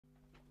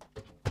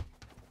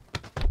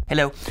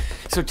Hello.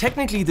 So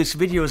technically this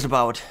video is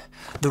about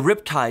the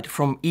Riptide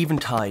from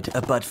Eventide,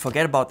 but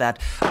forget about that.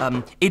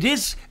 It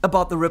is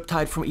about the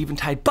Riptide from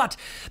Eventide, but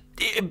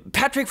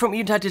Patrick from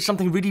Eventide did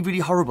something really, really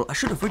horrible. I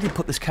should have really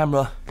put this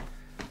camera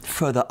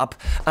further up.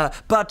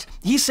 But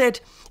he said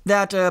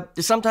that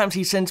sometimes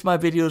he sends my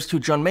videos to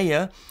John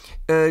Mayer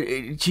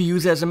to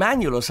use as a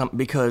manual or something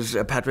because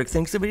Patrick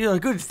thinks the videos are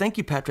good. Thank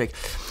you, Patrick.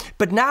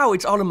 But now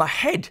it's all in my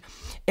head.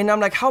 And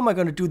I'm like, how am I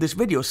going to do this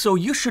video? So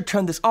you should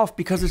turn this off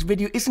because this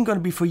video isn't going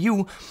to be for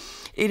you.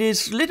 It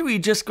is literally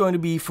just going to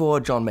be for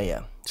John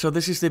Mayer. So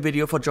this is the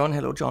video for John.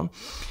 Hello, John.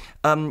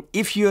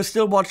 If you're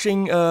still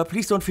watching,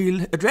 please don't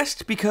feel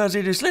addressed because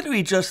it is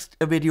literally just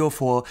a video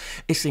for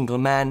a single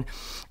man.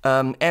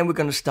 And we're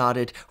going to start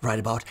it right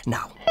about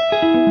now.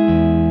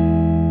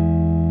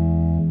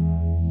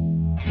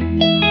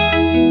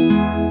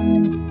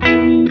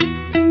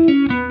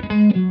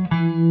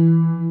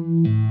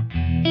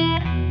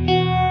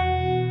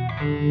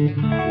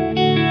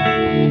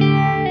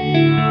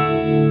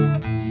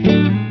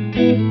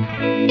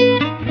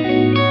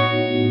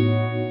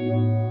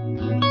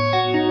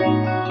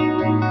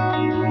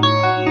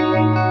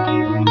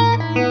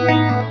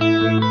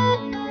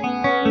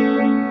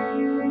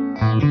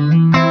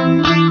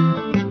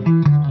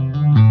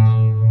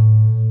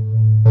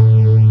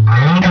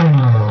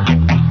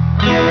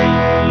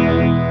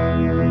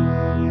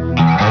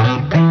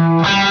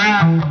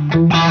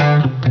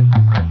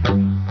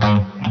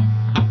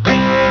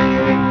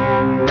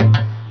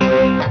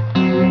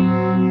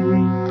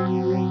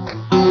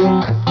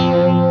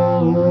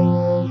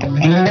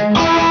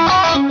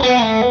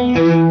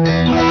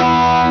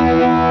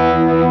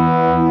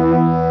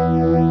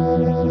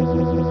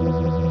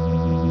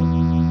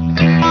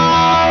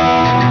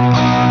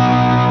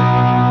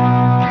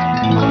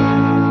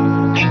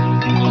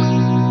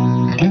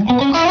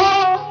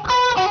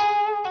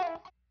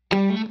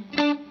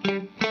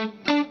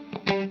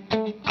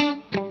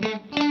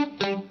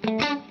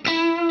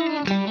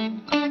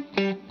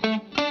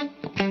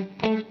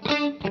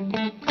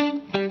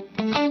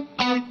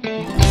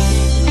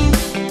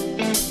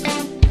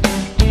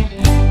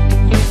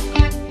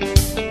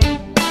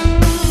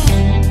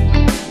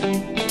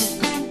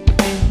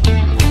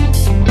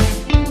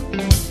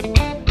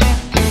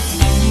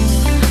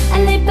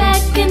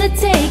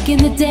 In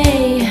the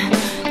day,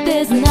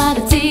 there's not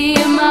a tea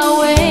in my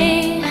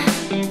way.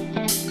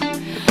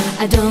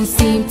 I don't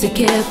seem to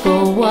care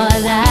for what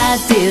I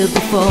did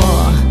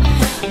before.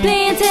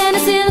 Playing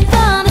tennis in a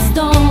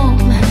thunderstorm,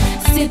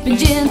 sipping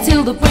gin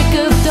till the break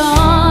of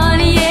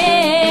dawn.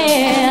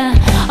 Yeah,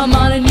 I'm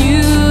on a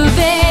new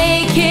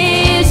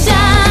vacation,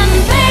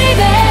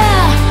 baby.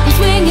 I'm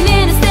swinging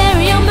in a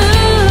stereo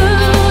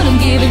mood. I'm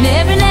giving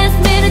every last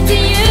minute to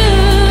you.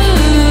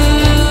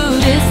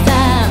 This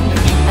time,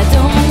 I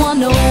don't want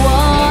no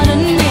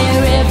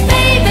ordinary,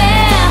 baby.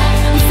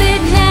 I'm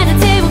sitting at a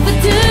table for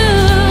two.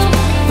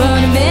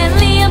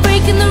 Fundamentally, I'm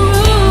breaking the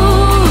rules.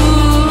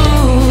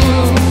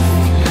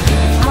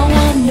 I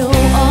want no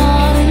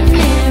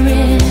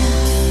ordinary.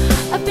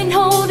 I've been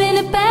holding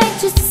it back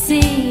just to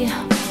see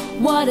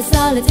what a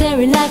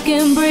solitary life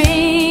can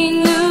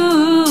bring.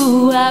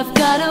 Ooh, I've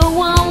got a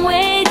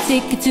one-way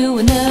ticket to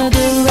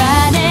another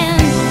ride,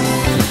 and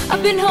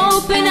I've been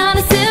hoping on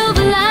a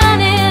silver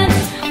lining.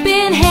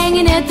 Been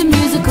hanging at the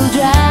musical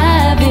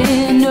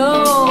drive-in,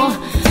 no,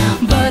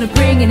 but I'm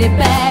bringing it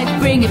back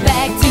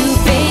to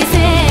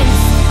basics.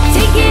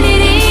 Taking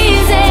it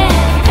easy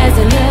as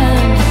I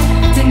learn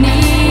to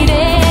need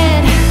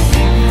it.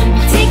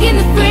 Taking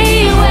the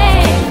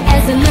freeway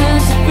as I learn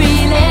to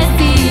freely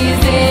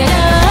seize it.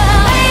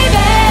 Oh,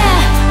 baby,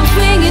 I'm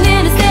swinging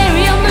in a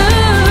stereo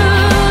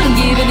mood. I'm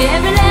giving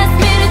every last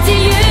minute to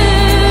you.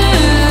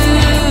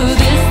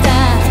 This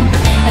time,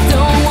 I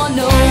don't want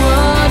no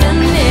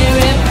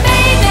ordinary.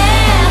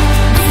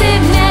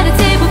 Sitting at a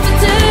table for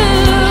two.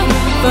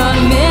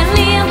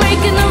 Fundamentally, I'm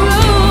breaking the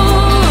rules.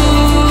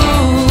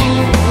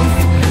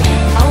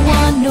 I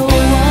want no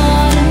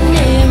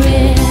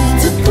ordinary.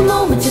 Took a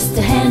moment just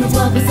to handle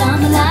what was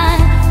on the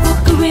line.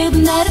 Book a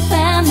rhythm that I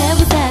found that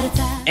was out of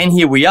time. And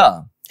here we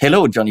are.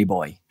 Hello, Johnny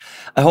boy.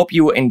 I hope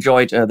you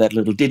enjoyed that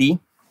little ditty.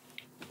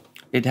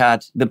 It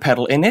had the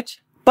pedal in it,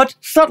 but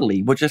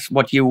subtly, which is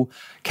what you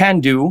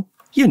can do.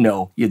 You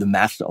know, you're the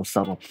master of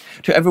subtle.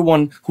 To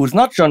everyone who's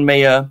not John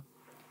Mayer,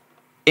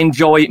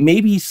 enjoy.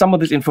 Maybe some of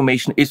this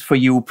information is for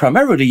you.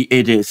 Primarily,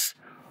 it is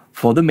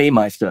for the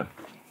Maymeister,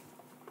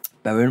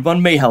 Baron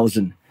von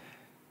Mayhausen,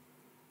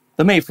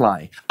 the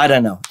Mayfly. I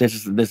don't know.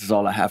 This is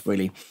all I have,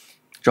 really.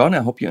 John, I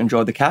hope you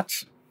enjoy the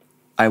cats.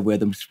 I wear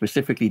them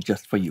specifically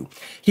just for you.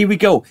 Here we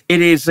go.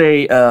 It is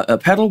a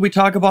pedal we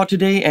talk about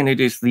today, and it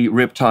is the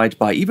Riptide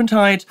by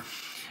Eventide,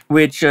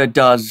 which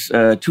does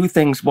two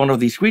things. One of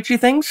these screechy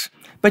things,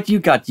 but you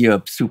got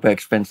your super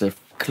expensive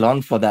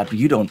clone for that.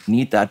 You don't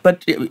need that.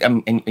 But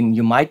and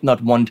you might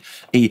not want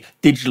a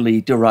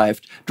digitally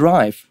derived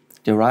drive.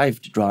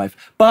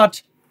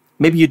 But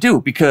maybe you do,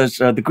 because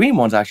the green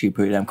one's actually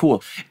pretty damn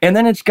cool. And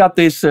then it's got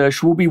this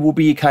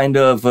swooby-wooby kind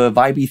of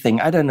vibey thing.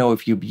 I don't know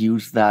if you've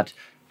used that.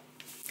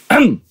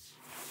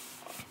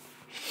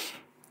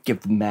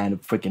 give the man a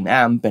freaking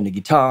amp and a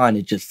guitar and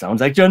it just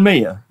sounds like John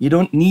Mayer. You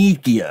don't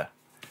need gear.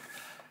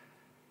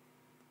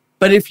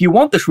 But if you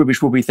want the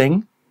shwibby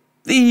thing,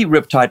 the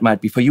Riptide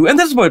might be for you. And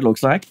this is what it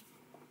looks like.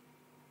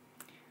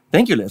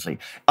 Thank you, Leslie.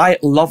 I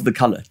love the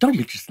color. Don't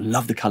you just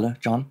love the color,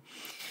 John?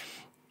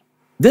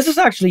 This is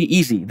actually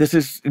easy. This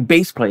is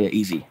bass player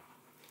easy.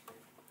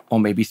 Or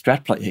maybe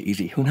strat player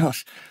easy. Who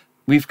knows?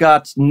 We've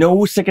got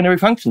no secondary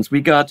functions.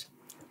 We got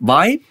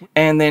vibe,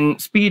 and then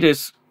speed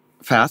is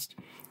fast,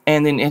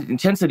 and then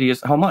intensity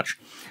is how much.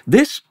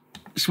 This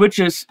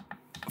switches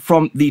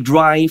from the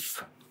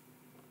drive.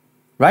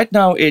 Right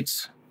now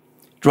it's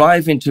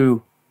drive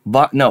into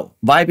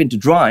vibe into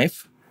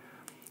drive,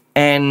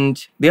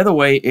 and the other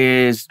way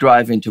is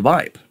drive into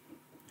vibe,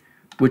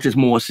 which is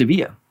more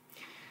severe.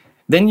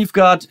 Then you've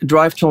got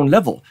drive tone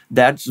level.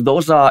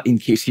 Those are, in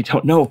case you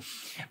don't know,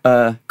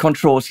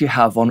 controls you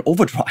have on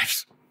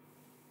overdrives.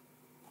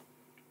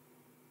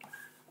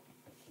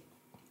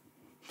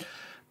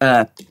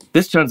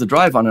 This turns the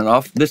drive on and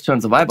off. This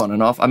turns the vibe on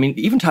and off. I mean,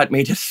 Eventide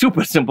made a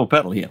super simple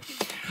pedal here.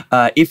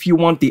 If you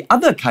want the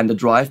other kind of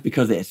drive,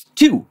 because there's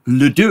two,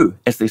 le deux,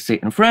 as they say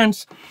in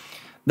France,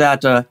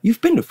 that you've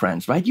been to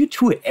France, right? You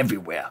tour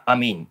everywhere. I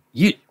mean,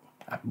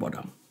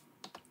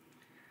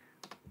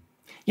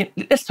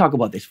 let's talk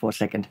about this for a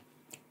second.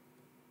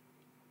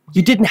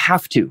 You didn't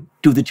have to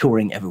do the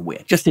touring everywhere,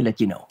 just to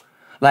let you know.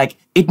 Like,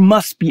 it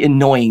must be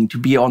annoying to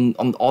be on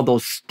all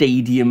those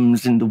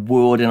stadiums in the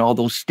world and all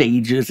those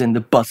stages and the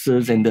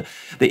buses and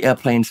the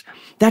airplanes.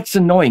 That's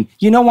annoying.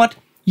 You know what?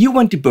 You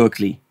went to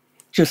Berkeley,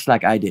 just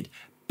like I did,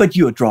 but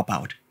you're a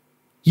dropout.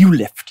 You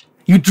left.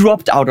 You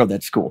dropped out of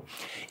that school.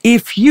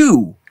 If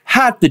you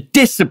had the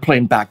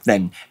discipline back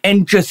then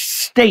and just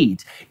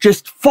stayed,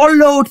 just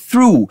followed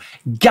through,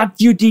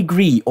 got your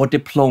degree or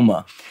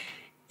diploma,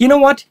 you know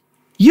what?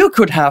 You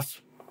could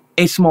have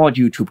a small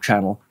YouTube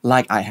channel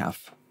like I have.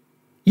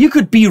 You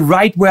could be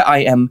right where I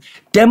am,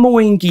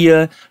 demoing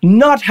gear,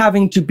 not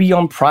having to be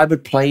on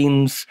private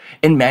planes,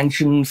 in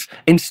mansions,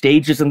 in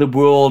stages in the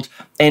world,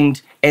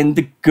 and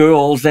the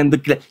girls and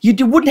the...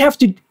 You wouldn't have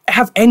to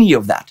have any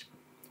of that.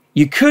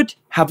 You could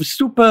have a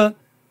super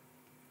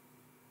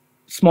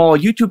small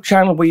YouTube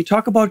channel where you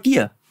talk about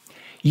gear.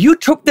 You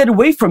took that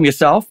away from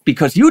yourself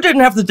because you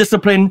didn't have the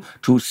discipline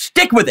to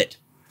stick with it.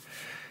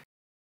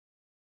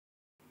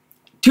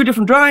 2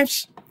 different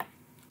drives,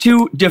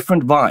 2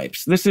 different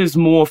vibes. This is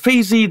more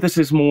phasey, this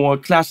is more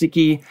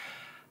classic-y,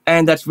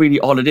 and that's really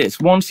all it is.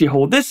 Once you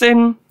hold this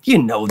in,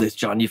 you know this,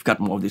 John, you've got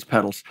more of these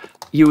pedals.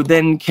 You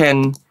then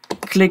can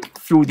click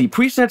through the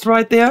presets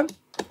right there.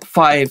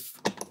 5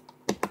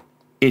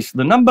 is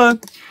the number,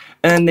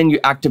 and then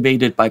you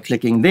activate it by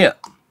clicking there.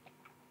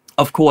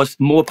 Of course,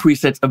 more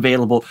presets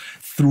available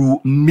through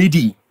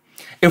MIDI.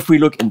 If we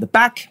look in the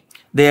back,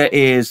 there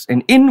is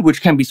an in,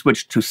 which can be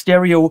switched to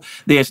stereo.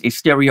 There's a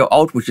stereo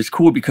out, which is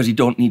cool because you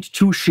don't need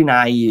 2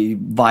 Shinai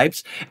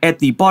vibes. At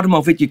the bottom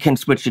of it, you can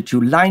switch it to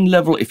line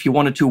level if you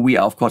wanted to. We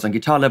are, of course, on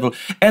guitar level.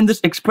 And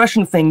this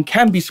expression thing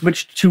can be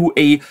switched to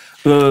a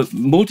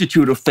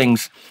multitude of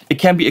things. It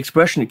can be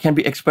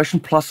expression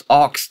plus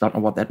aux. Don't know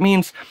what that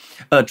means.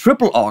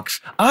 Triple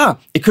aux.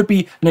 It could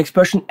be an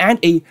expression and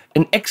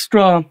an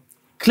extra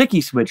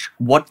clicky switch.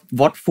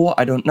 What for?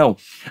 I don't know.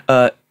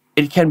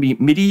 It can be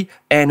MIDI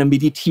and a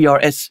MIDI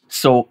TRS.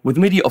 So with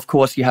MIDI, of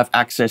course, you have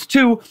access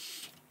to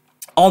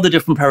all the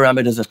different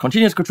parameters as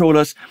continuous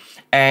controllers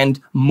and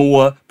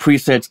more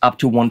presets up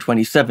to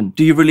 127.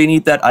 Do you really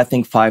need that? I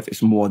think 5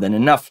 is more than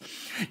enough.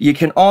 You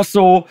can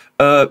also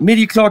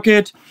MIDI clock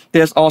it.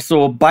 There's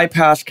also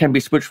bypass, can be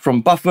switched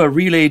from buffer,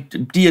 relay,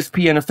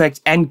 DSP and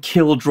effects, and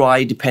kill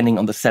dry, depending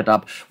on the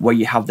setup where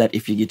you have that.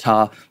 If your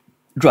guitar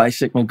dry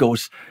signal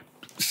goes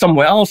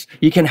somewhere else,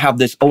 you can have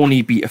this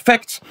only be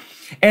effects.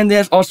 And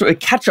there's also a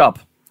catch-up,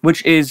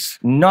 which is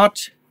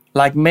not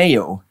like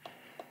Mayo,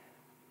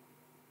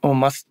 or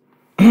must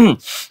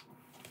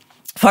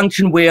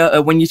function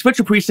where when you switch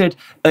a preset,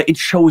 it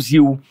shows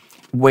you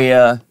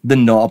where the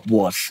knob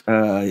was.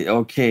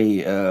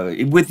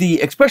 With the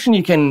expression,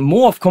 you can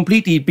morph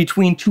completely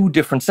between 2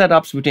 different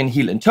setups within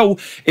heel and toe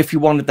if you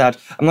wanted that.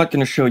 I'm not going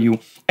to show you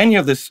any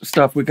of this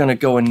stuff. We're going to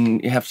go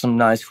and have some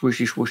nice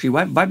swooshy,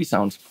 vibey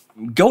sounds.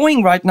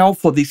 Going right now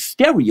for the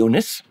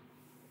stereo-ness.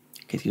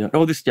 In case you don't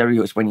know, the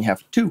stereo is when you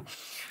have 2.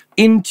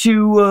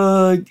 Into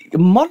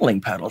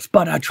modeling pedals,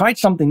 but I tried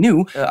something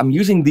new. I'm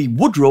using the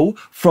Woodrow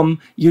from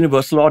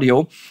Universal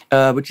Audio,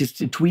 which is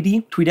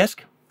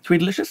Tweedesque,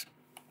 Tweedalicious,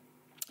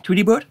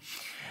 Tweety Bird.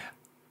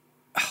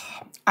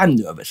 I'm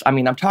nervous. I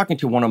mean, I'm talking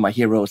to one of my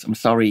heroes. I'm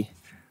sorry.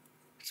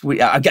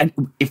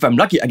 If I'm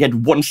lucky, I get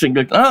 1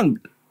 single.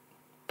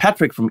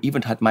 Patrick from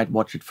Eventide might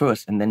watch it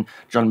first, and then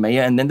John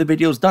Mayer, and then the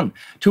video's done.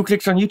 2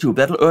 clicks on YouTube.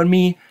 That'll earn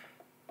me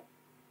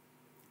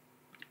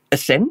a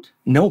cent?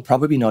 No,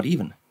 probably not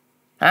even.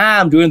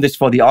 I'm doing this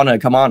for the honor,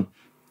 come on.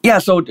 Yeah,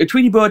 so a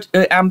Tweety Bird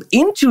amp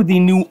into the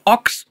new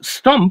aux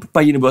Stomp by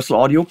Universal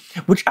Audio,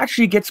 which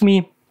actually gets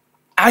me,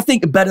 I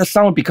think, a better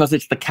sound because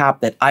it's the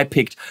cap that I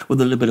picked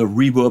with a little bit of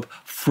reverb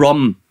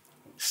from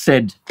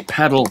said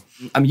pedal.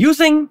 I'm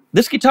using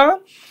this guitar,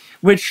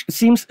 which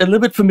seems a little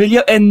bit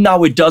familiar, and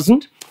now it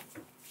doesn't.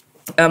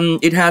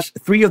 It has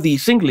 3 of the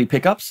singly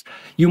pickups.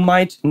 You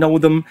might know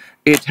them.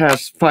 It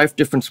has 5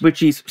 different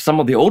switches. Some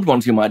of the old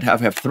ones you might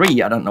have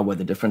 3. I don't know what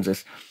the difference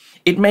is.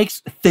 It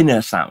makes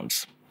thinner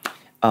sounds.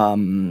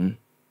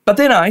 But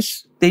they're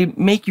nice. They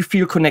make you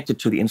feel connected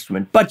to the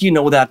instrument. But you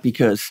know that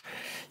because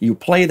you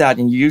play that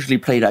and you usually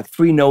play like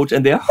 3 notes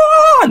and they're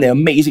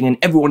amazing and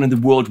everyone in the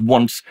world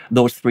wants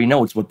those 3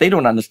 notes. What they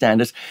don't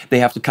understand is they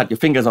have to cut your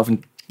fingers off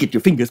and get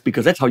your fingers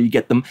because that's how you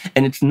get them.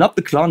 And it's not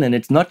the clon and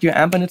it's not your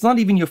amp and it's not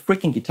even your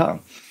freaking guitar.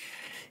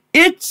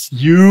 It's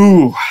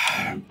you.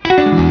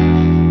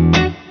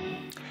 I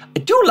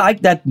do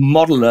like that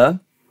modeler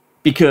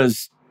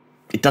because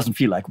it doesn't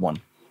feel like one.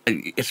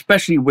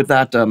 Especially with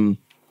that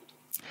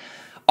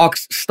aux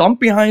stomp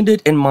behind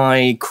it and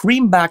my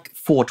Creamback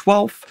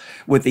 412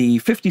 with the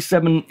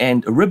 57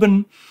 and a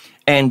ribbon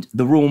and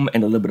the room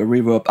and a little bit of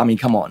reverb. I mean,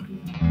 come on.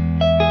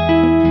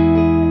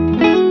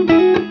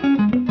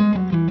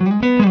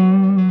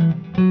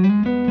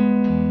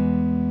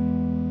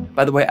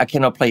 By the way, I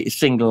cannot play a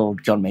single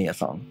John Mayer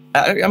song.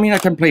 I mean, I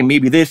can play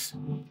maybe this.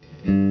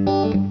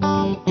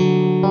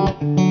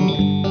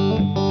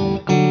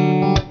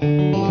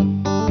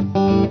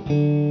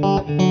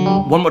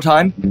 One more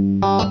time.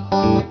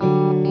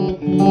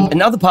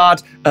 Another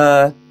part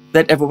that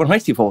everyone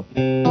hates you for.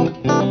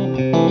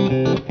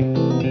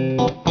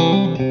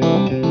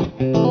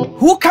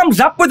 Who comes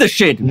up with this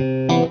shit?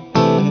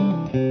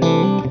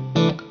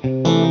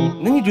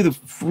 Then you do the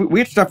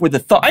weird stuff with the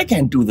thumb. I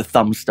can't do the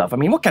thumb stuff. I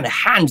mean, what kind of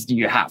hands do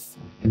you have?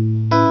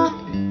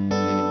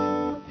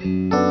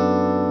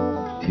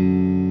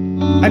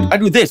 I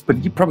do this,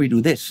 but you probably do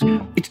this.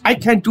 I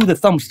can't do the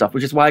thumb stuff,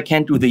 which is why I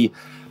can't do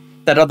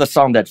that other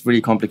song that's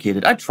really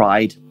complicated. I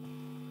tried,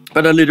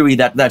 but literally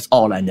that's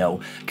all I know.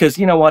 Because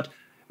you know what?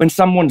 When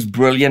someone's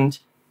brilliant,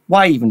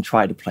 why even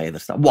try to play the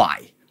stuff?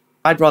 Why?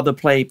 I'd rather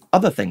play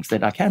other things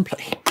that I can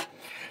play.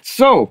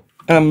 So,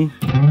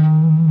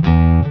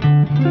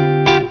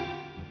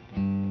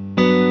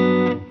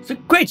 it's a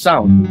great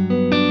sound.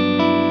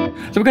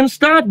 So we're going to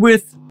start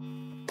with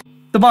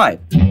the vibe.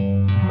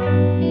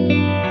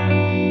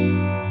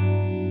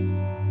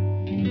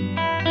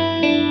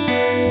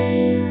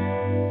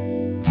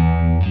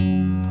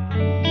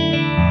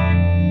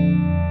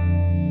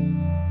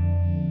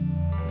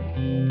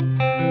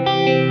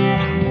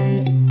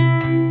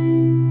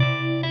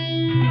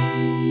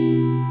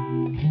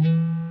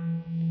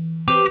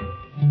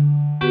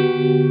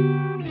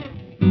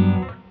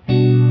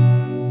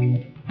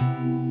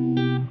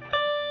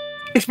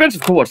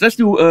 Expensive chords. Let's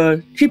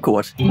do cheap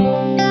chords.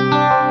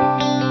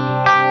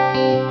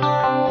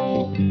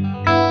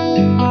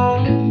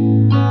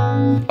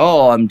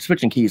 Oh, I'm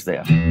switching keys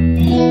there.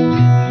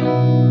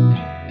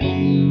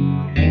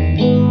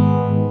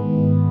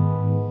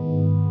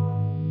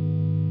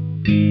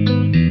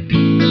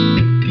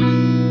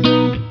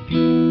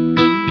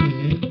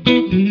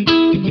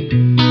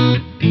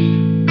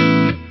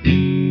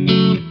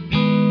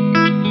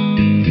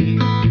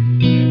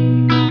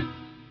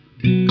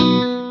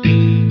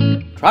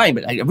 Trying,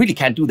 but I really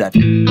can't do that.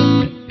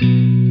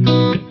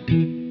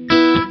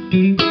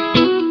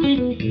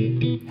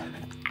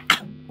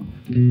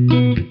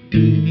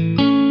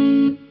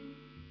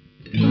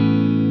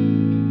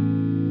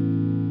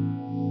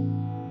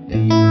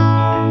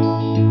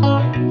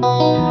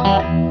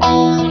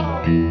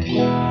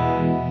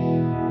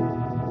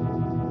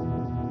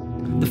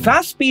 The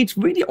fast speeds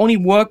really only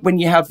work when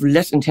you have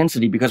less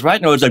intensity, because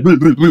right now it's like,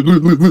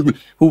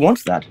 who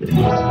wants that?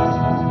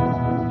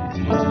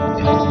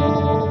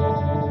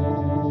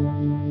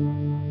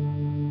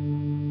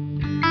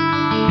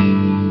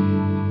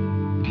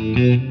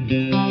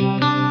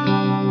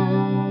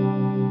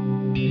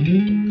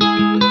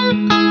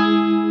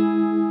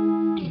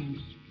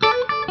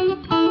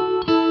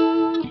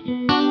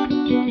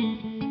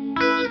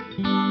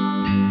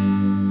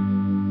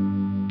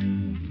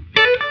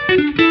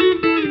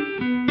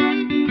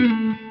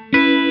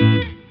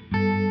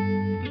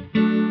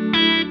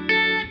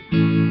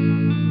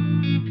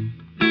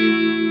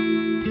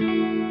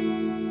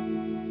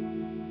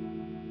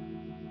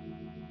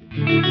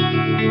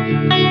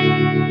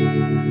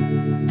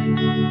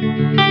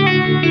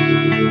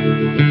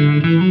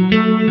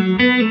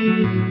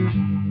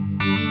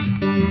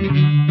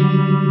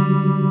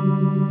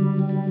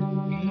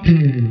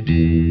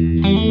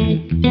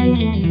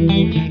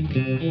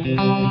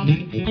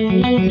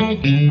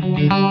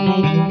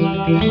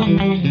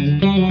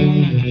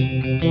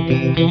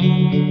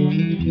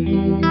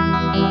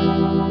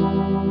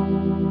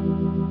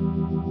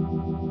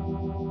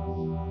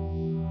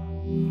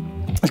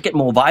 Let's get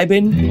more vibe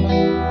in.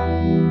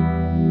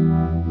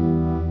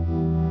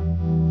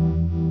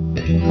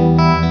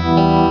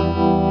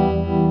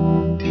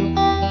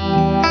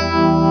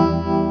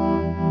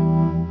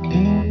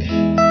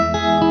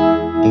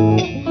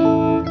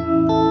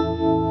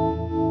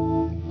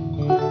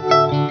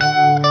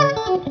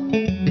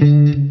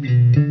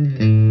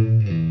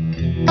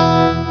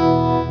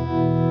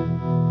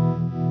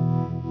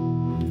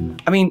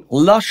 I mean,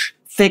 lush,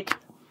 thick,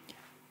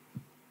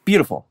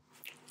 beautiful.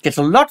 Gets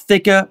a lot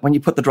thicker when you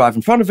put the drive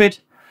in front of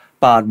it.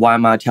 But why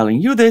am I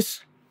telling you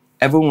this?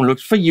 Everyone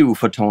looks for you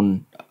for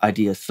tone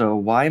ideas. So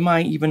why am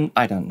I even?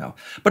 I don't know.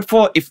 But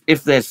for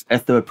if there's a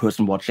third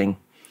person watching,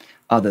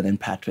 other than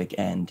Patrick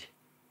and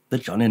the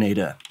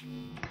Johninator.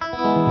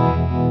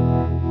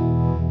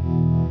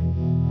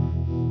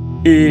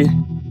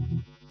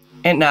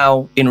 And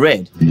now in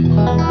red.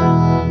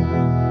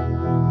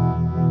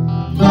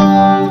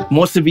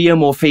 More severe,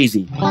 more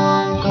phasey.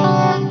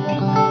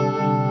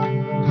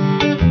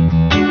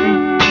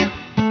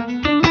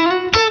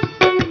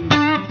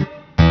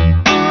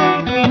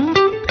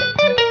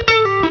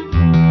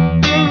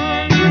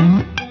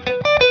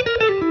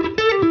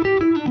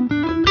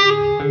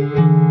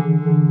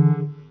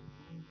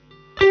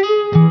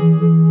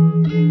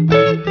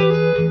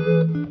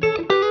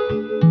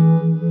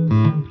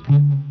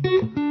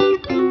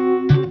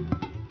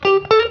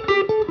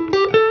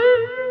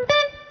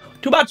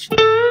 Too much.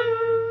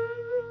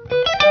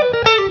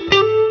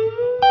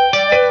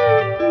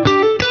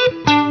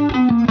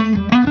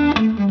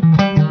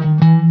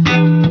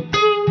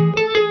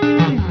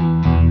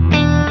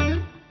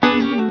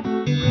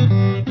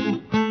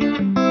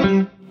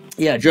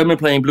 Yeah, German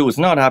playing blues,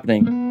 not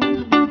happening.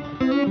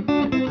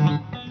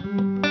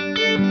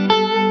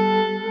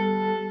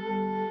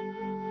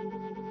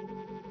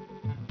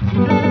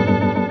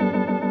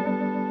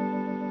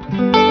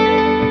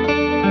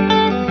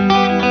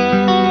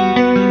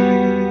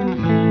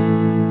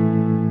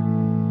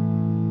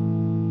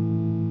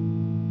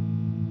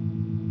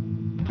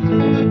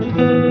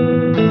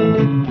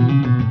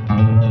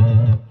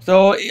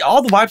 So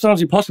all the vibe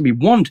sounds you possibly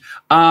want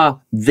are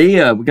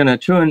there. We're going to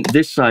turn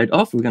this side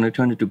off. We're going to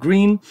turn it to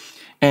green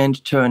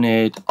and turn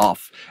it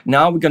off.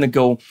 Now we're going to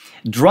go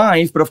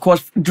drive. But of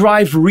course,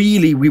 drive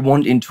really we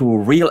want into a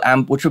real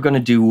amp, which we're going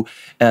to do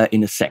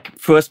in a sec.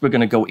 First, we're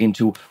going to go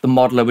into the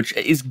modeler, which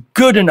is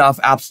good enough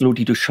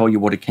absolutely to show you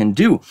what it can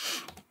do.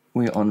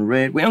 We're on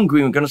red. We're on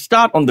green. We're going to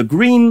start on the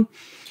green.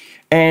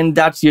 And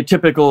that's your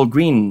typical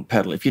green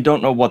pedal. If you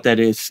don't know what that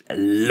is,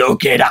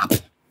 look it up.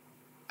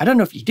 I don't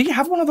know if you... Do you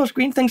have one of those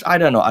green things? I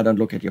don't know. I don't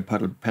look at your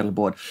pedal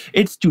board.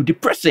 It's too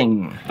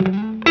depressing.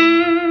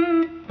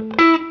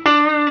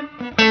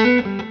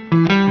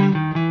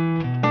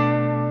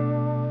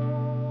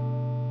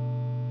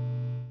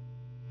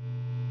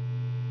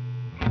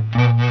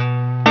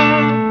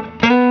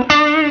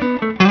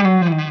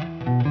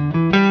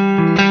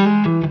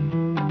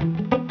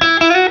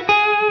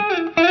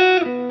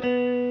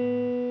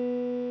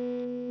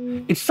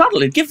 It's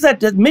subtle. It gives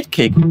that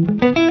mid-kick.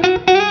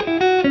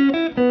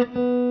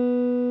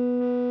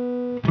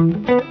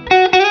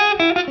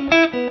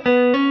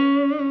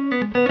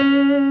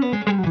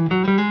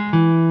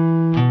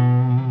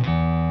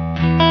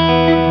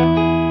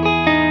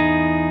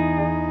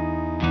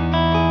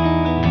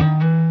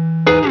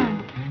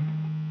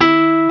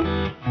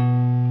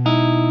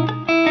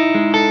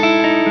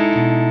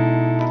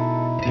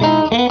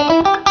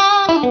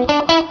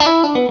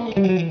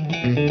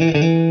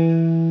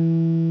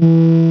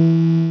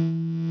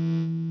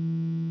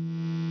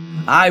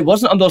 I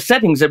wasn't on those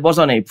settings, it was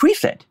on a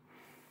preset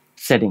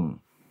setting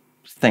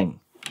thing.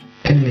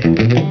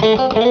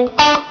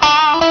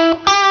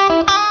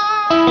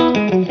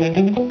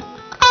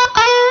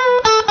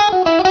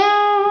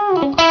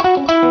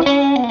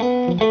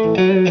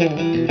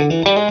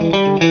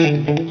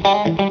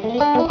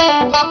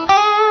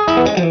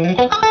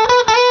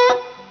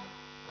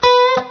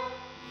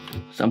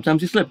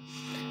 Sometimes you slip.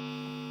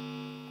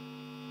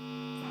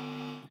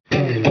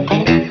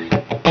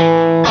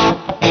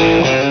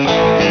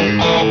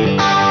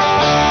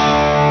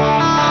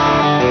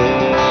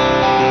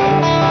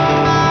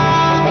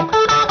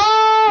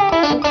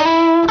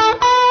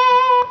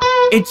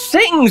 It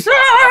sings!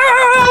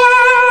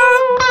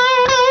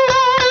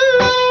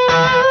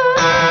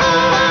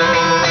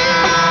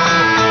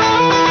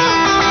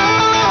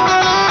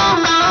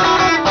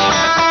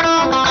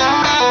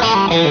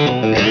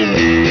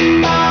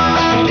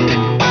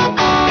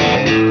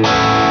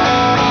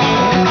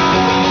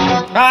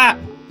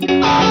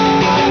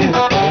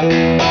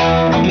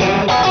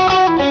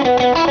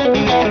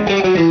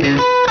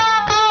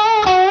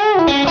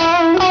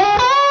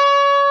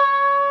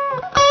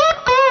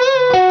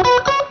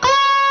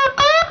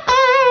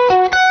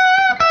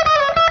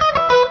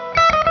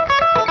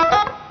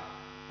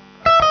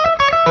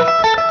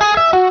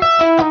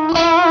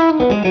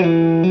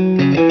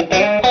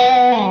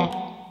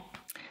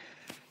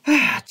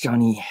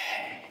 Johnny,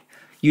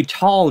 you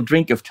tall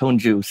drink of tone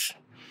juice.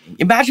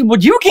 Imagine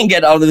what you can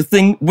get out of the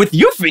thing with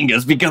your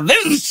fingers, because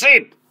this is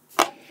shit.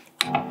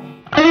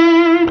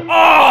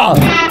 Oh!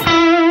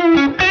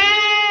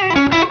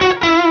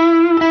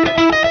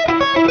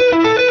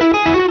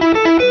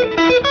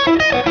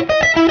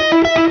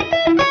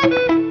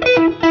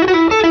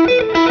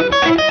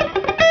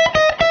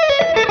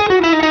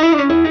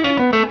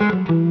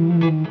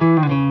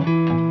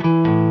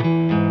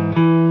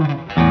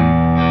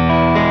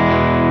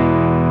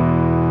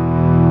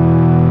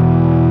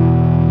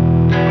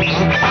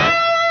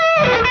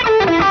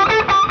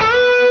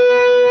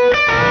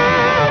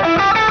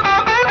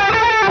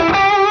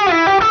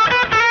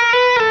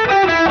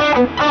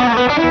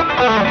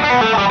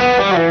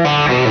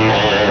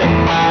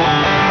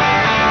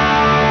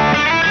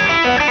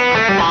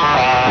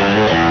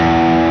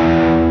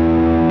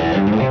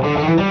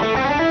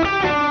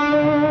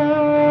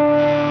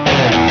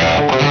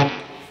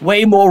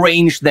 way more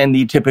range than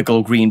the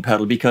typical green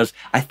pedal because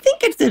I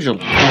think it's digital.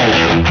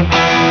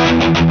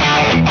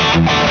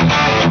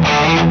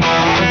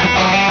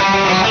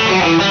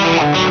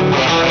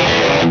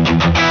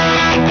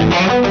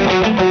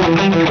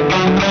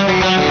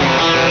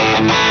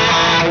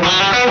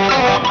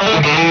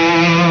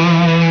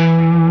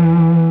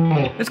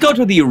 Let's go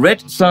to the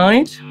red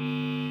side.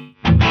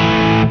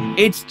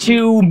 It's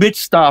too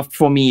mid-stuffed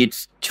for me.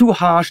 It's too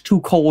harsh,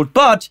 too cold,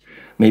 but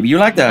maybe you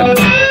like that.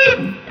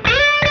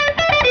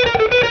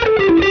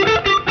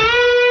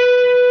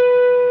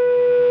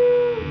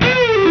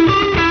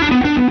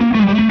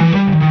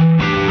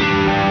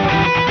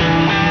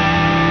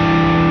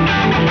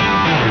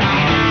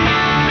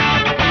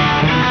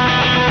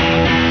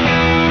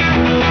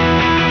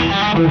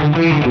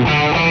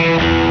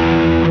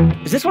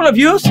 Is this one of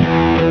yours?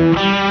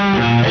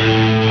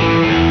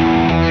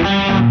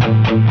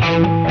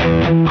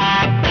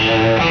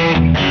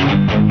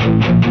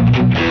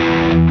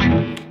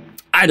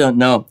 I don't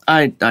know.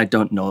 I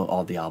don't know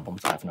all the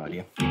albums. I have no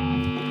idea.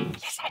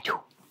 Yes, I do.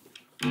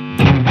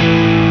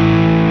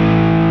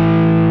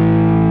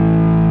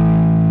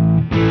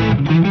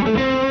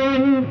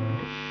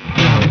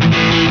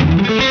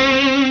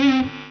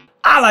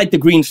 I like the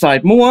green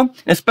side more,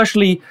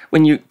 especially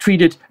when you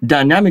treat it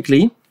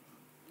dynamically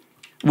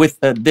with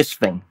this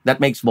thing that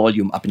makes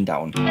volume up and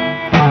down.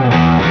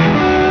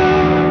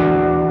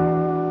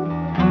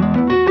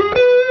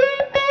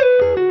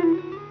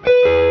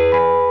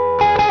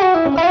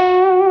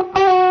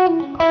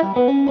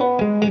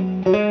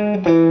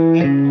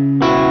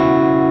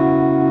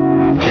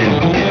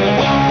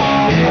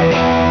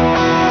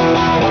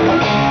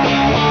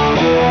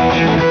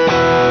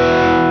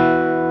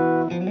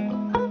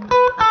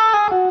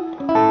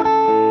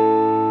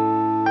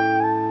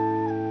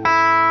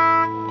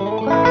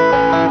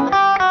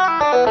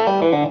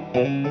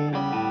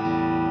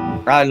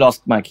 I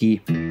lost my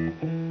key.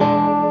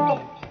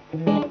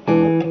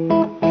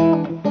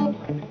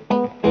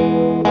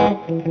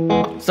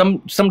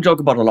 Some joke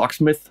about a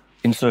locksmith.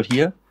 Insert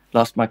here.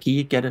 Lost my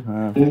key. Get it?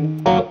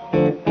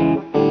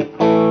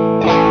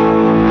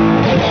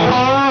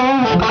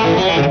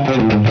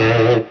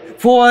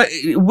 For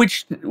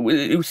which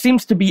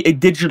seems to be a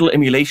digital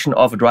emulation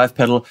of a drive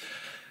pedal.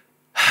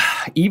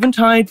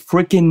 Eventide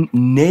freaking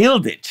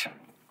nailed it.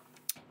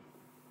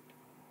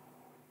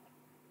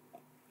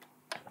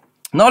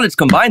 Now let's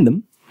combine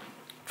them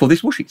for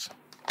these whooshies.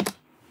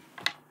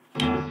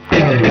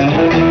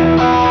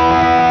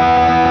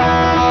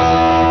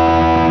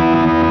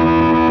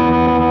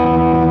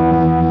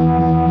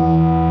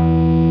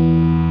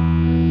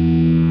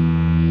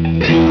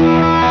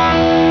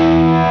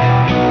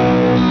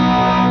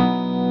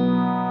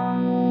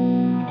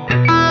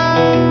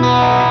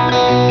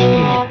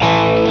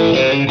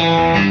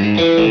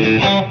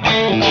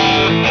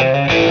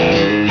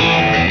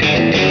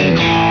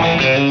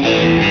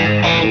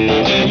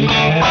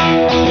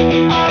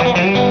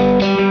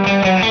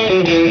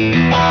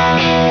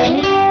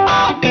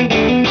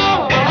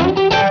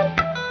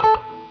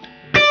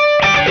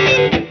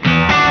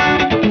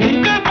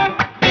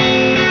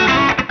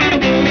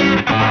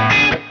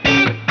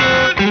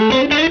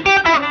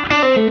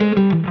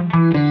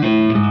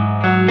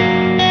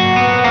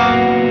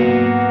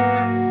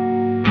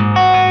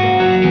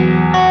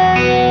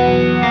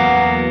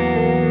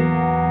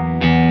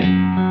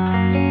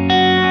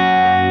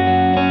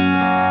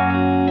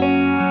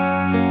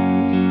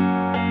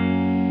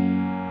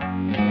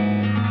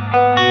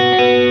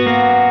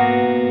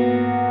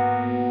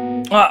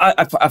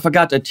 I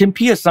forgot, Tim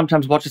Pierce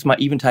sometimes watches my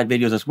Eventide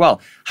videos as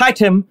well. Hi,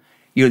 Tim.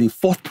 You're the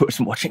fourth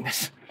person watching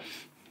this.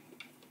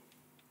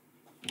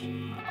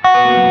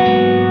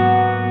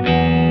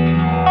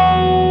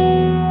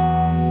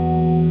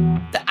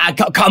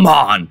 Come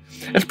on.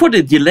 Let's put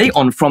a delay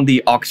on from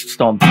the aux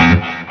stomp.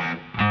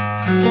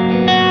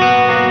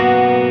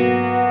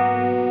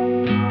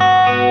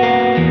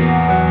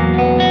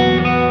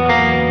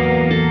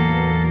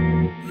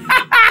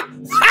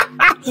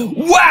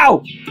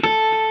 Wow!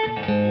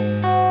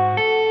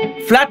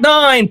 Flat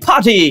 9,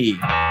 party!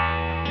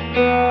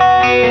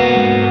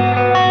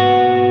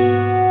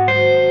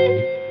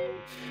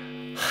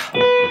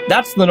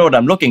 That's the note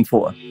I'm looking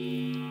for.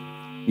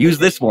 Use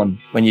this one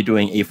when you're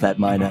doing A flat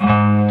minor.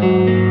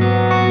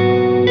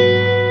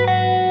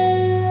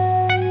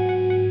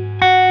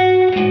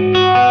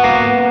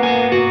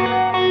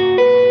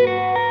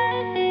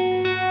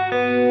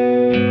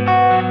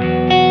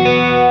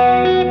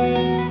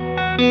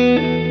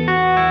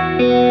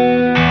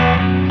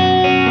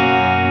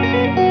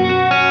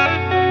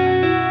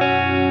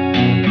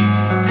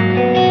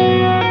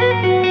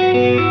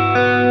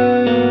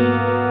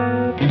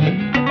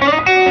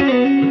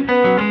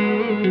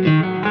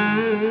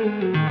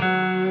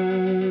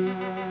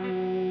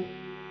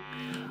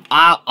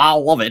 I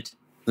love it.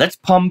 Let's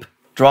pump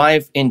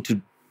drive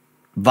into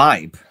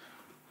vibe.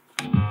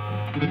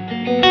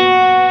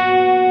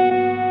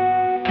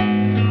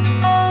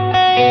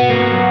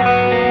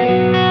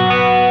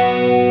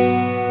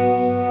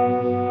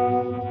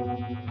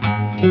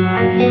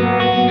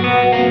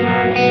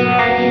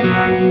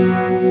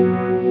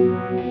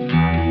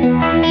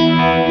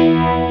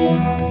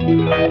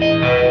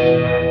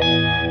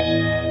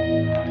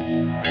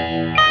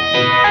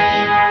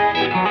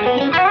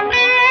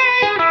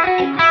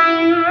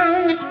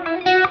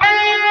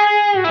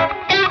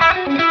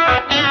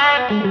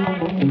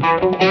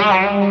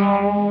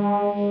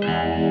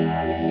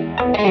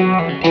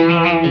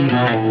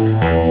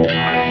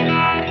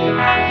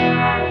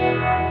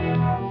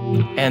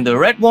 And the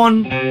red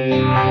one,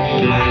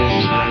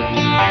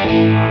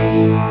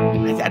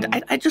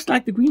 I just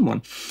like the green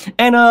one.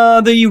 And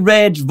the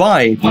red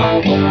vibe.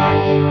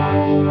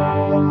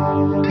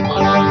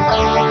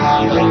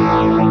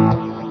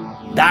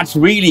 That's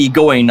really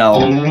going now.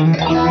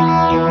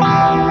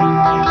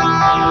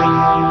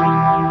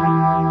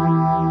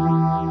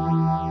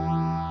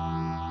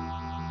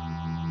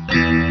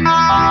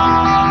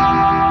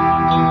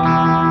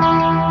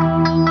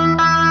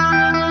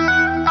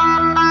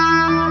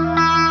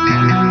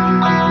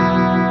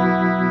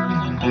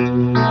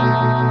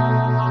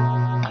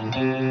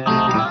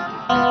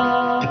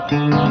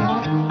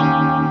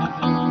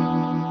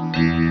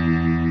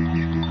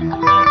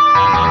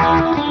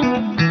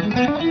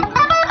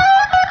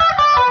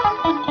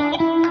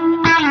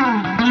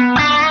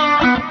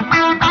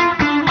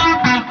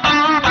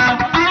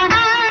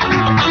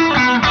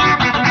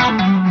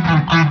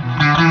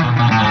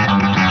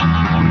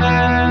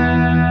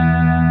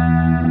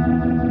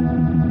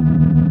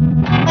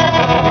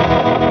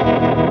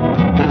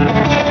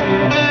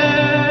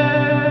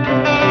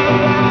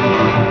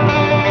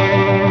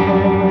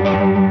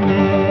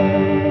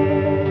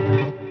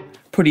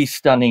 Pretty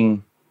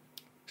stunning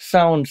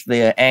sounds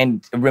there.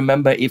 And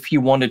remember, if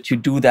you wanted to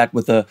do that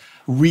with a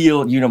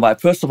real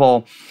univibe, first of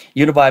all,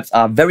 univibes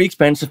are very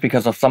expensive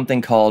because of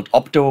something called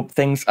opto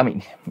things. I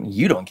mean,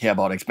 you don't care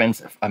about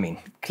expensive. I mean,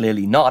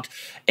 clearly not.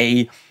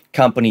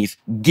 Companies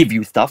give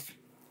you stuff,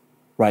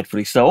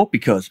 rightfully so,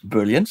 because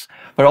brilliance.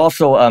 But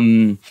also,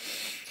 I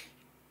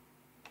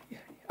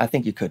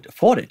think you could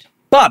afford it.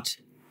 But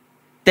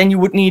then you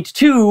would need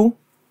two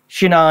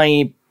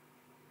Shinai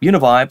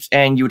univibes,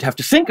 and you would have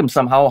to sync them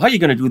somehow. How are you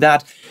going to do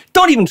that?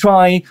 Don't even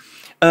try.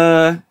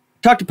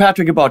 Talk to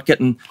Patrick about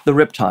getting the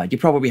Riptide. You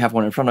probably have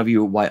one in front of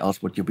you. Why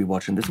else would you be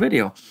watching this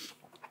video?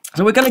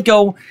 So we're going to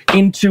go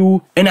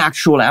into an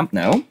actual amp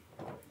now.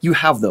 You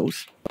have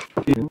those.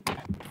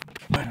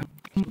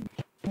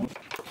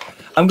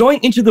 I'm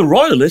going into the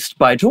Royalist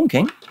by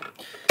Thomann,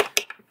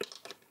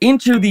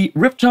 into the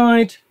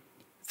Riptide,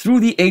 through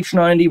the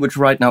H90, which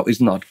right now is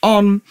not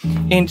on,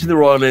 into the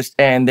Royalist,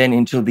 and then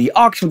into the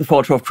aux with the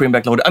 412 cream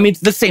backloader. I mean,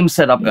 it's the same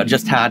setup I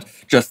just had,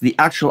 just the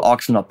actual aux,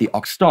 not the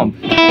aux stomp.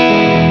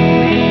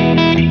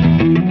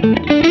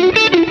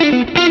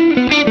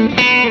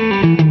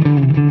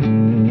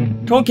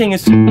 Thomann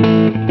is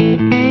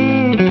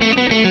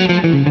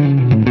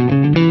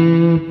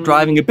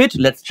driving a bit.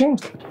 Let's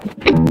change it.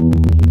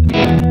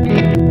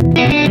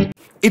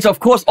 It's of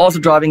course also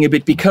driving a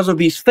bit because of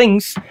these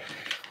things,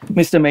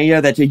 Mr.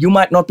 Mayor, that you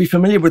might not be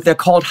familiar with. They're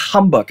called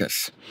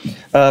humbuckers.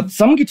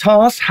 Some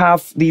guitars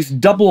have these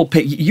double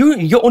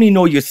you only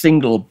know your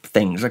single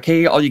things,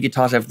 okay? All your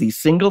guitars have these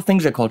single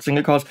things. They're called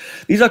single coils.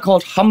 These are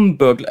called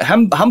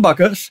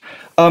humbuckers.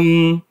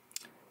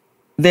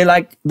 They're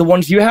like the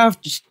ones you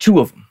have, just two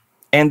of them.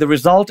 And the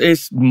result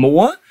is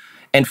more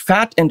and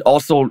fat, and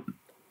also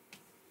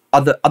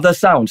other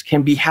sounds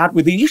can be had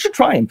with these. You should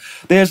try them.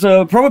 There's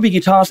probably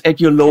guitars at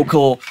your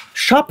local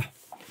shop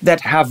that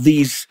have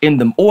these in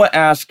them, or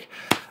ask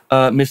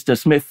Mr.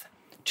 Smith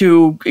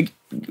to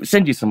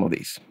send you some of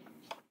these.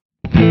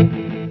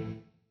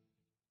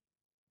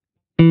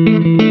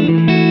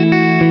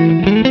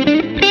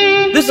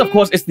 This, of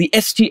course, is the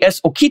STS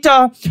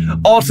Okita,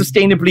 all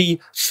sustainably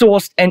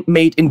sourced and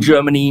made in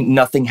Germany.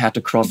 Nothing had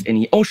to cross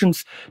any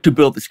oceans to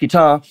build this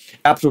guitar.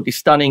 Absolutely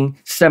stunning,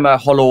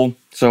 semi-hollow.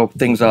 So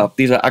these are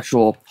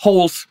actual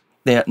holes.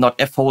 They're not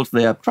F holes,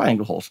 they're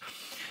triangle holes.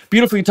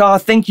 Beautiful guitar.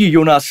 Thank you,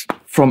 Jonas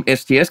from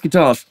STS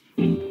Guitars.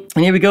 And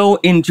here we go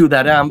into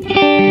that amp.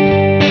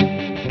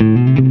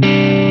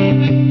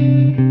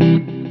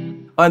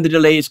 And the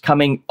delay is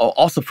coming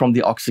also from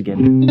the aux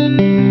again.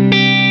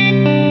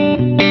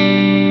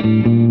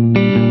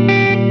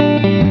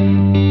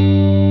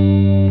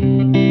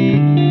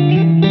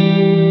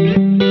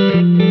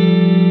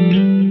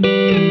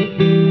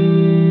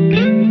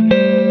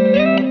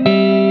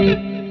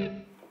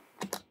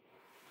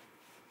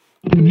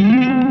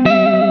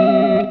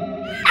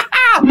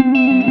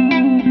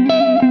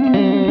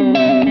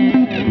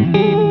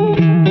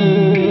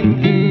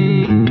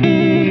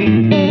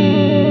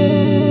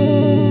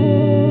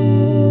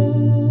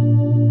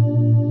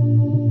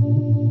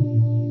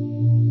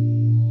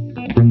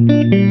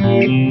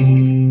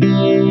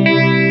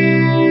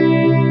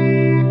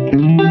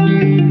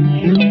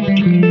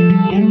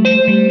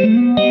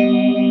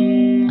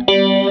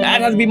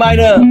 That has to be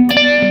minor.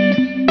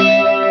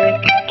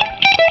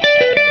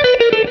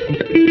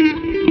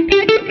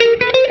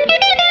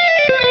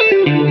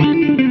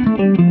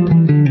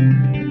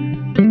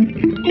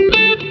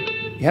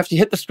 You have to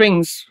hit the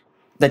strings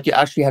that you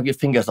actually have your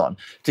fingers on.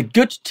 It's a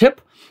good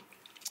tip.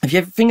 If you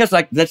have fingers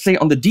like, let's say,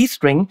 on the D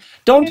string,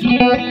 don't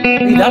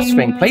play that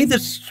string. Play the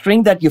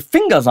string that your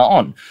fingers are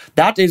on.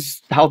 That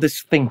is how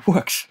this thing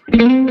works.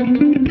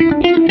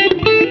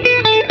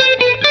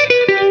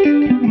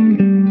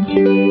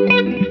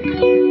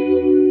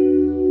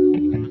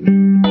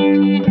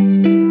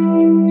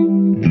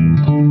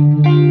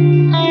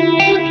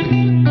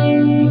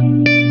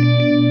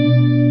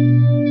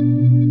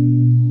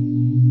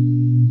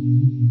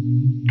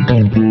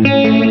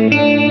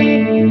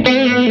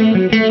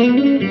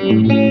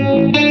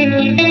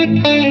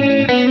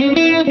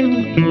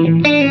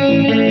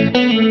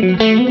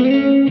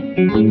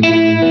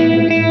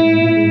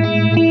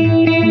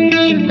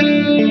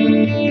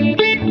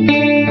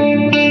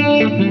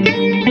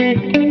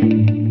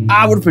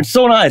 Ah, would have been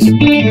so nice.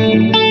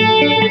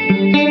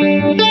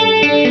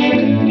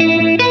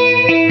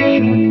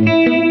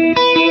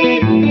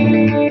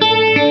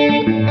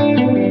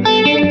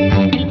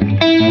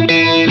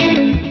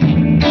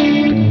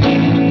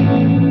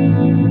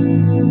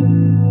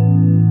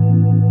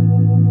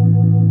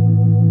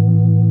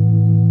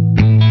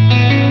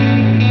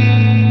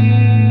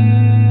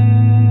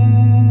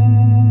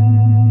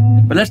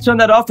 But let's turn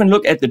that off and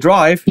look at the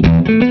drive.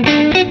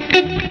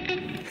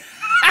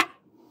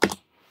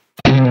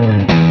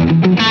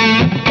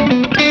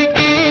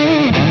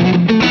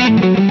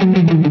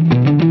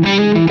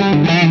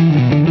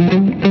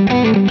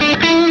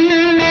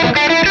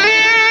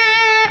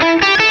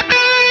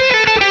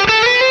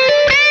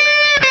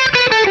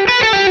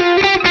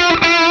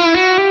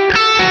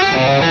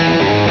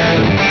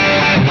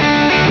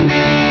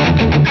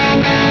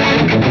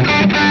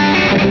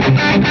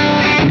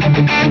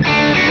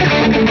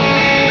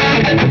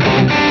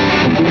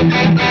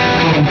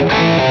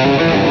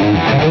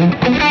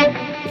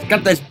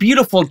 Got this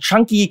beautiful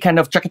chunky kind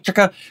of chaka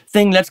chaka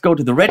thing. Let's go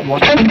to the red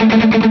one.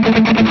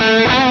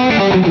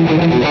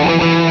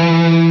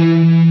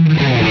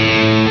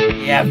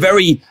 Yeah,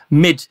 very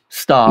mid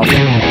staff.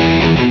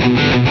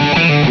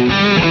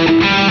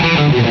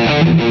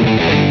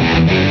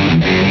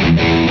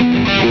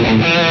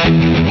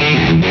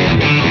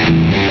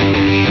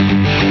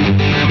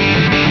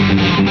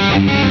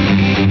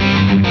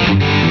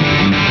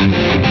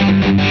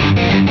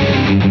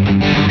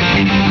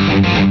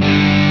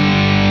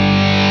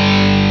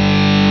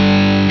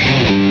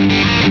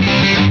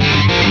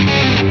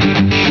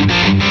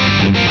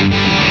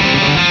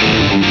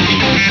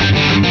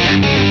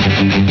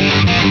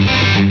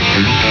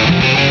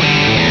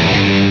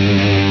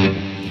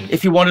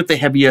 If you wanted the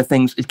heavier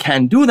things, it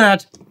can do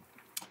that.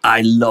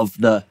 I love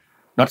the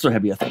not so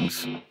heavier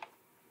things.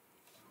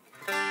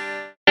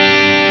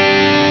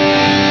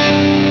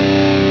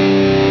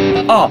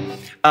 Oh,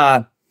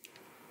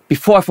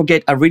 before I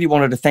forget, I really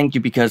wanted to thank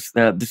you because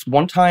this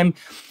one time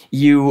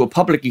you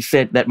publicly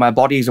said that my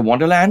body is a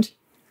wonderland.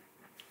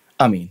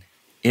 I mean,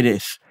 it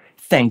is.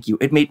 Thank you.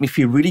 It made me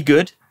feel really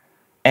good.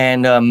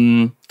 And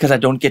because I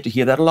don't get to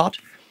hear that a lot.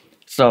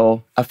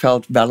 So I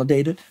felt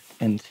validated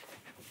and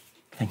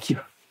thank you.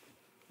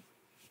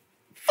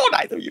 So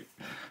nice of you.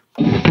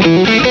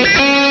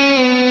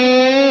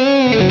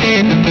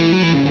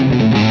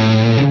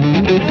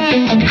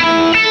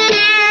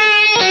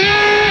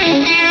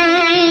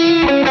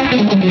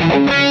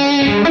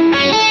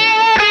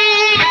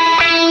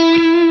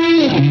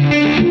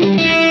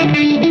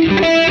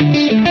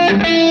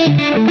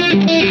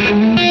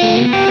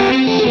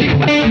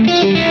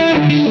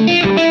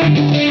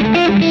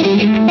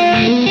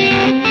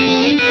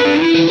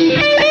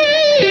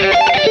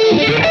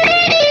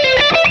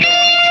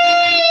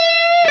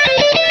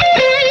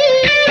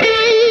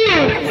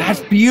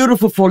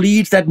 Beautiful for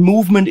leads, that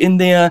movement in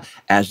there,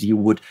 as you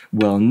would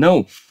well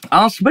know.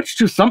 I'll switch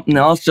to something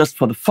else just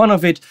for the fun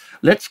of it.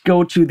 Let's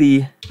go to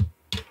the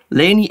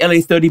Laney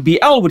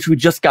LA30BL, which we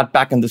just got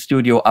back in the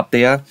studio up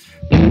there.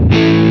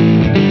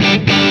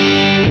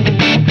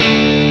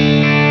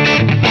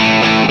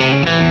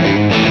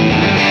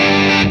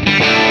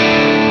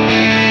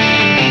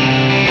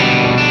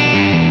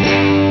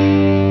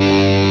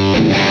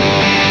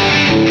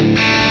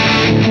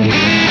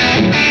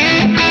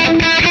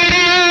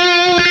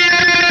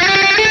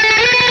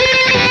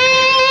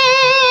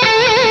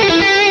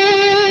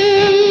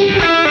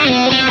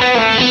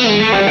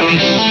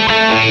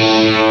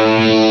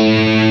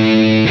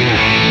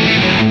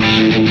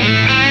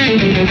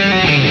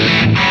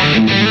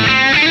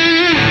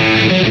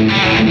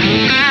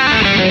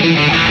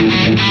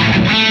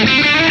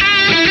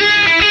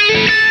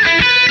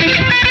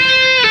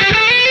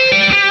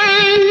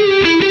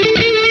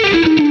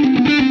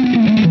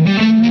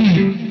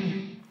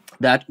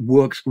 That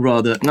works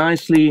rather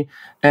nicely.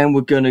 And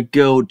we're gonna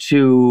go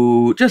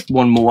to just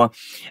one more.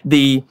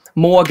 The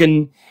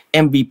Morgan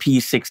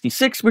MVP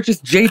 66, which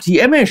is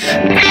JTM-ish.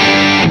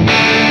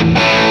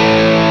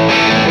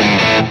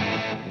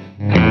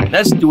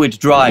 Let's do it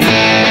dry.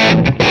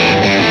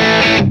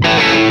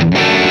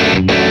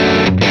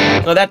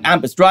 So that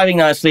amp is driving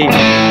nicely.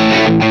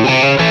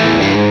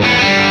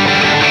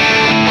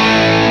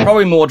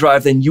 Probably more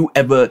drive than you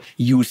ever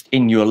used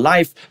in your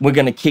life. We're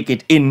gonna kick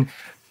it in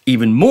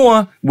even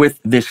more with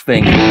this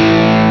thing.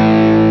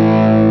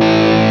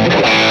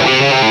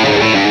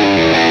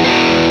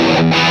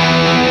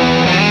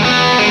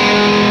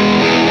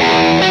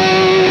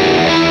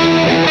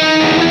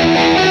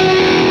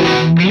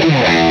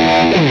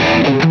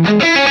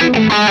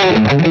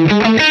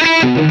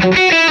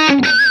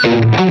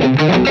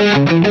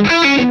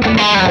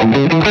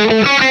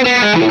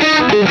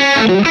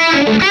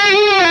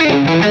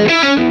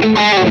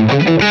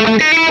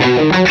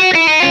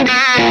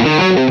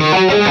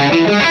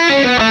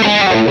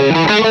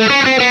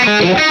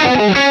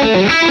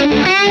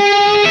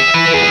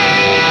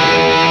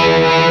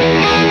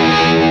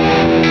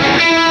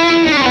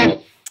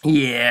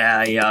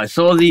 Yeah.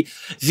 So the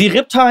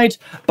Riptide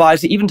by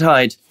the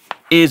Eventide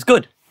is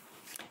good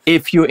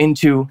if you're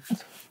into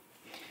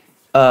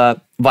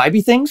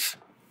vibey things.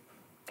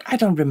 I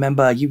don't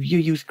remember. You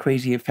use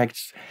crazy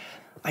effects.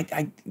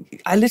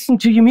 I listen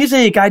to your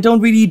music. I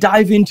don't really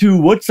dive into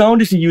what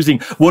sound is he using.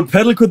 What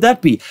pedal could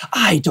that be?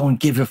 I don't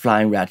give a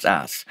flying rat's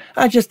ass.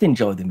 I just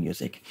enjoy the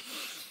music.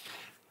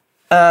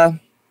 But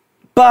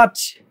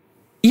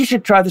you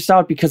should try this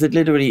out because it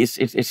literally is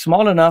it's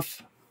small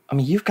enough. I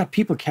mean, you've got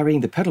people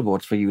carrying the pedal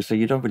boards for you, so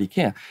you don't really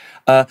care.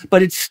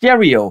 But it's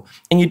stereo,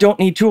 and you don't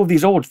need two of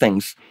these old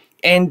things.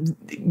 And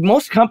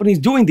most companies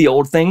doing the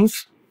old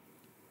things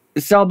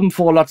sell them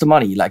for lots of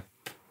money, like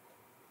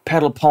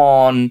Pedal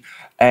Pawn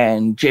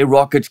and J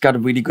Rocket's got a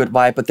really good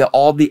vibe, but they're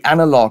all the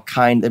analog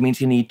kind. That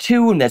means you need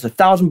two, and there's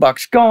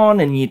 $1,000 gone,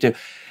 and you need to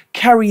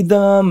carry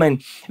them.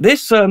 And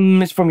this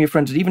is from your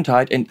friends at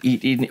Eventide, and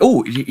he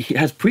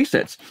has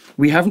presets.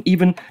 We haven't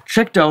even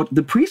checked out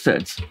the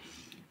presets.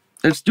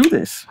 Let's do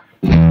this.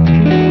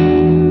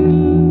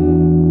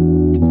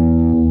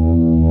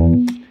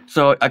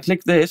 So I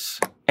click this,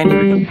 and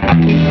here we go.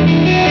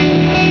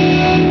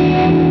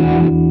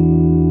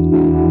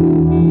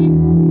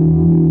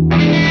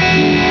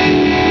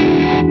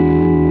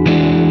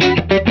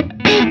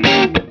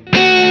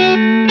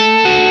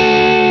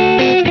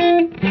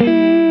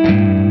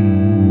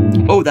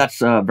 Oh, that's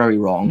very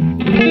wrong.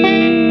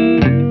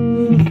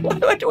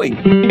 What am I doing?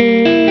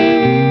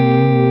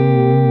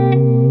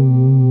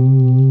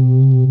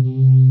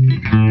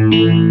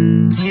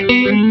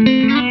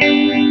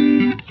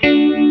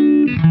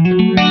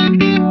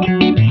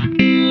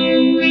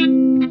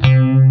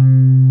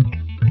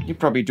 You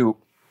probably do.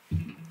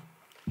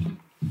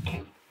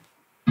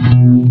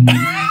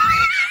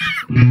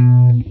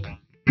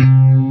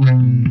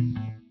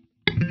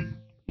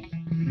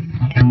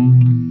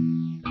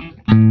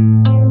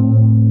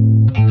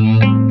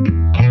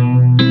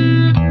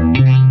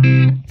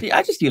 See,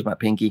 I just use my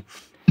pinky.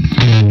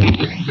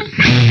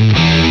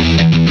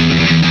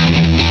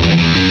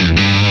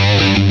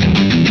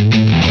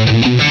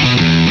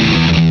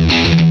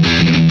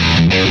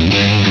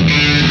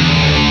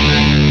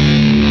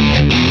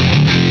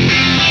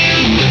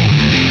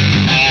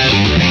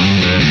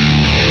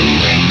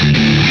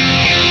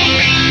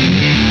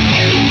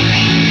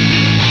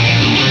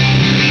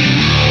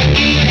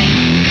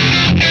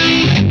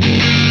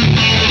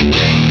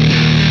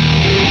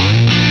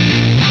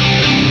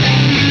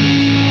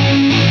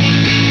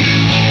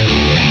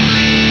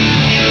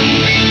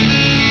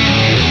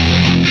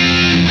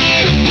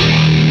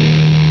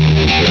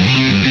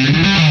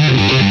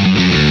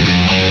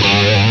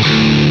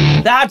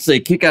 That's a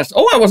kick-ass.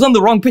 Oh, I was on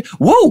the wrong page.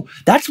 Whoa,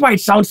 that's why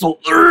it sounds so.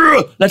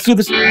 Let's do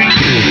this.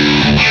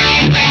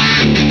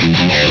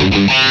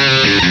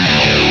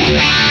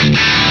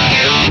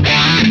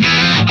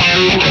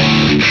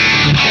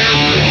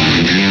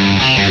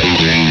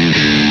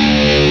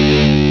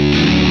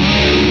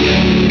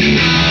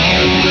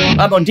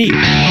 I'm on D.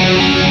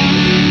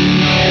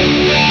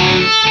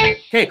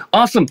 Okay,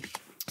 awesome.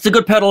 It's a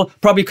good pedal.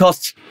 Probably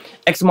costs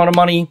X amount of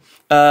money.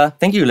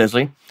 Thank you,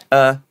 Leslie.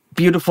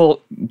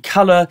 Beautiful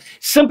color,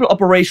 simple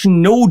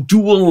operation, no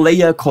dual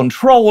layer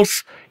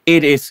controls.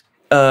 It is,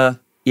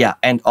 yeah,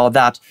 and all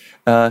that.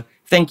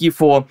 Thank you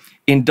for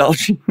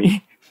indulging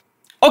me.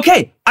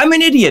 Okay, I'm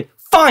an idiot.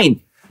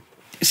 Fine.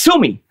 Sue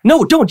me.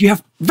 No, don't. You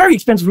have very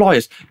expensive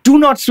lawyers. Do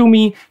not sue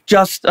me.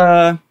 Just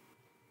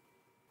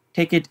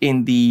take it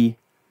in the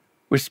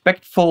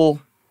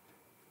respectful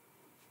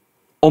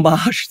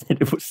homage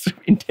that it was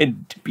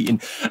intended to be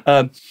in.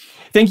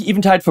 Thank you,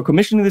 Eventide, for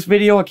commissioning this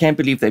video. I can't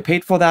believe they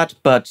paid for that,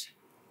 but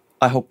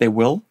I hope they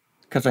will,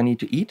 because I need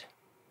to eat.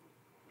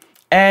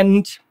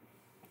 And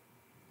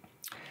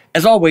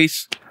as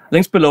always,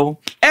 links below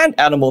and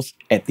animals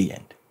at the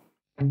end.